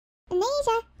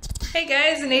Asia. Hey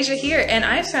guys, Asia here, and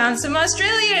I found some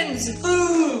Australians!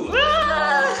 Ooh!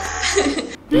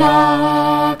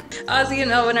 Vlog! Ozzy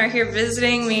and Elwen are here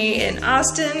visiting me in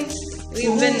Austin.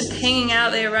 We've been hanging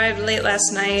out. They arrived late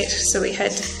last night, so we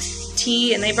had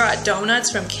tea, and they brought donuts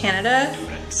from Canada.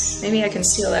 Maybe I can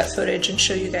steal that footage and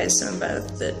show you guys some about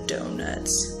the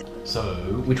donuts. So,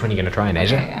 which one are you going to try in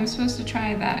Asia? Okay, I'm supposed to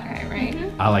try that guy, right?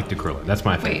 I like the cruller. That's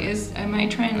my favorite. Wait, am I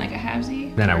trying like a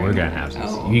halvesy? No, we're going halvesies.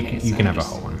 Oh, okay, you can have a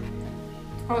whole one.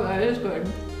 Oh, that is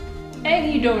good.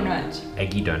 Eggy donuts.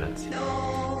 Eggy donuts.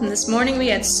 And this morning we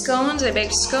had scones. I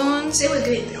baked scones. They were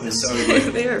good. It was so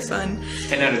good. They were fun.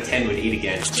 10 out of 10 would eat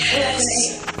again. Yes.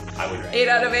 I would rate. 8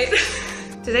 out of 8.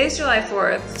 Today's July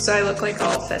 4th, so I look like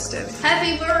all festive.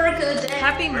 Happy Murica Day.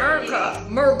 Happy Murica.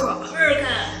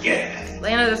 Murica. Yeah.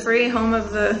 Land of the free, home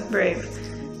of the brave.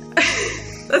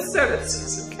 That sounded so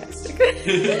sarcastic.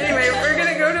 Anyway, we're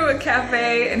gonna go to a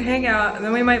cafe and hang out, and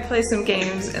then we might play some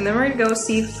games, and then we're gonna go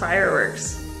see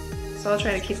fireworks. So I'll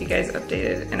try to keep you guys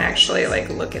updated and actually like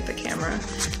look at the camera.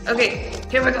 Okay,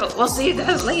 here we go. We'll see you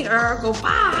guys later. Go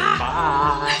bye.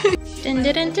 Bye. Dun,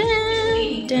 dun, dun,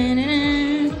 dun, dun,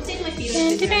 dun,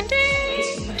 dun, dun,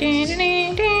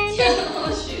 dun,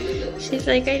 dun. She's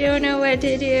like, I don't know what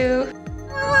to do.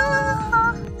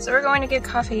 So we're going to get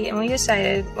coffee, and we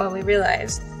decided, well, we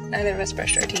realized neither of us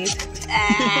brushed our teeth.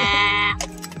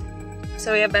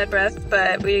 So we have bad breath,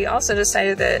 but we also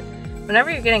decided that whenever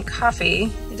you're getting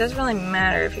coffee, it doesn't really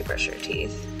matter if you brush your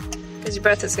teeth, because your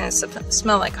breath is going to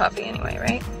smell like coffee anyway,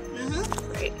 right? Mm-hmm.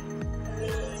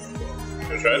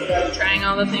 Right. Trying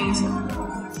all the things.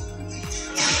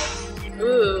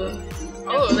 Ooh.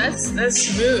 Oh, that's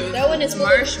smooth. That one is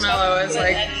marshmallow. Is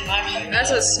like, that's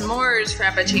a s'mores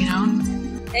frappuccino.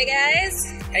 Hey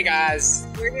guys. Hey guys.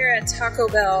 We're here at Taco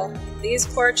Bell. These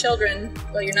poor children,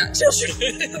 well, you're not children.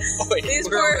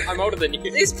 I'm older than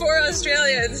you. These poor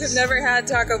Australians have never had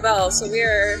Taco Bell, so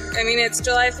it's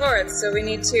July 4th, so we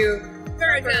need to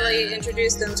properly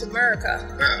introduce them to Murica.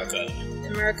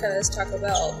 And Murica is Taco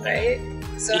Bell, right?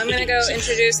 So I'm gonna go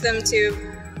introduce them to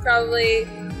probably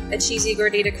a cheesy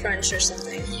gordita crunch or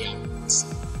something. Yeah.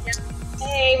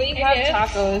 Hey, we have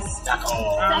tacos.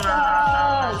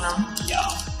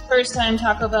 First time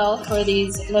Taco Bell for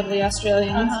these lovely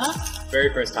Australians.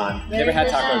 Very first time. Never had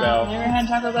Taco Bell. Never had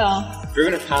Taco Bell.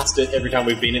 Driven past it every time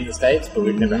we've been in the States, but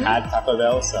we've never had Taco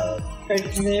Bell, so.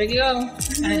 There you go.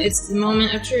 And it's the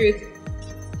moment of truth.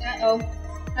 Uh-oh.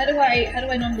 How do I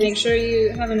normally make sure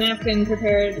you have a napkin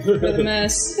prepared for the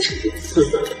mess?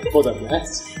 For the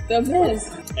mess? The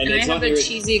mess. And I it's have a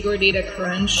cheesy gordita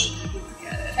crunch.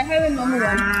 I have a normal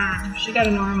one. She got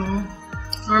a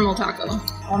normal taco.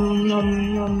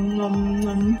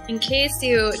 In case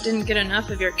you didn't get enough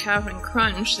of your Calvin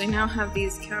Crunch, they now have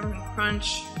these Calvin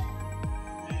Crunch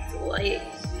light.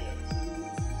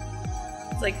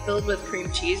 It's like filled with cream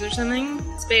cheese or something.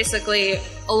 It's basically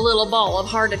a little ball of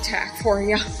heart attack for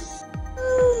you.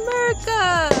 Ooh,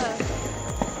 Murica!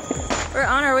 We're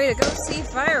on our way to go see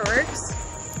fireworks.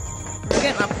 We're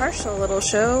getting a partial little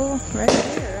show right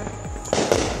here.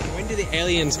 When do the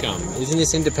aliens come? Isn't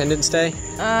this Independence Day?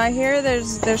 Here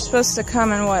they're supposed to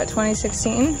come in what,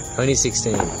 2016?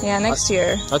 2016. Yeah, next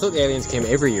year. I thought the aliens came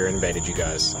every year and invaded you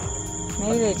guys.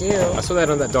 Maybe they do. I saw that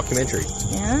on that documentary.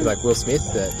 Yeah? With, like Will Smith,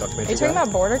 the documentary. Are you talking about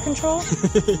border control?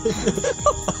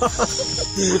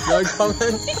 No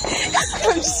comment?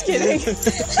 I'm just kidding.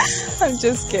 I'm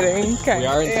just kidding. Okay. We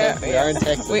are in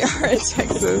Texas. We are in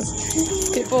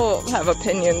Texas. People have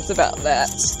opinions about that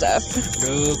stuff.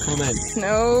 No comment.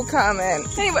 No comment.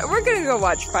 Anyway, we're gonna go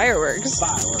watch fireworks.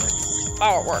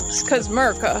 Fireworks. Cause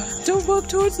Murica. Don't walk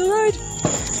towards the light.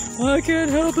 I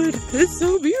can't help it. It's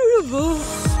so beautiful.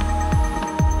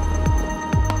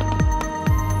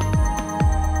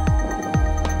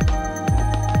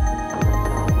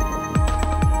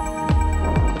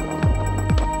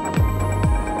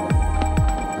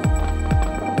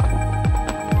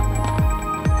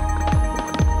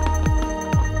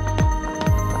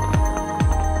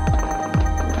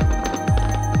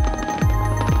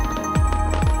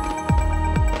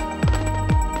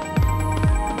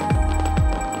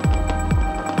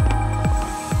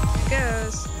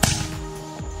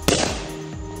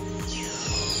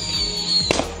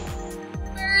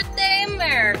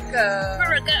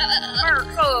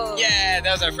 Yeah,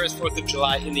 that was our first 4th of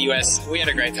July in the US. We had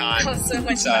a great time. Oh, so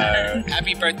much fun.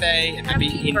 Happy birthday and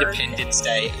happy Independence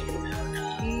Day in America.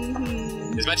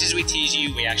 Mm-hmm. As much as we tease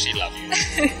you, we actually love you.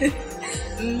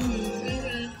 Mm-hmm.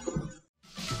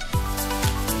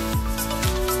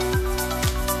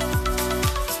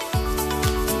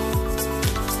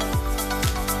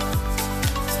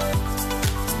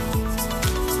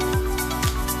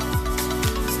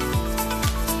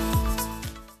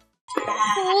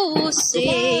 you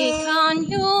see? Can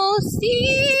you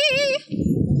see?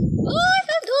 By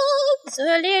the dawn's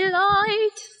early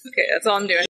light. Okay, that's all I'm doing.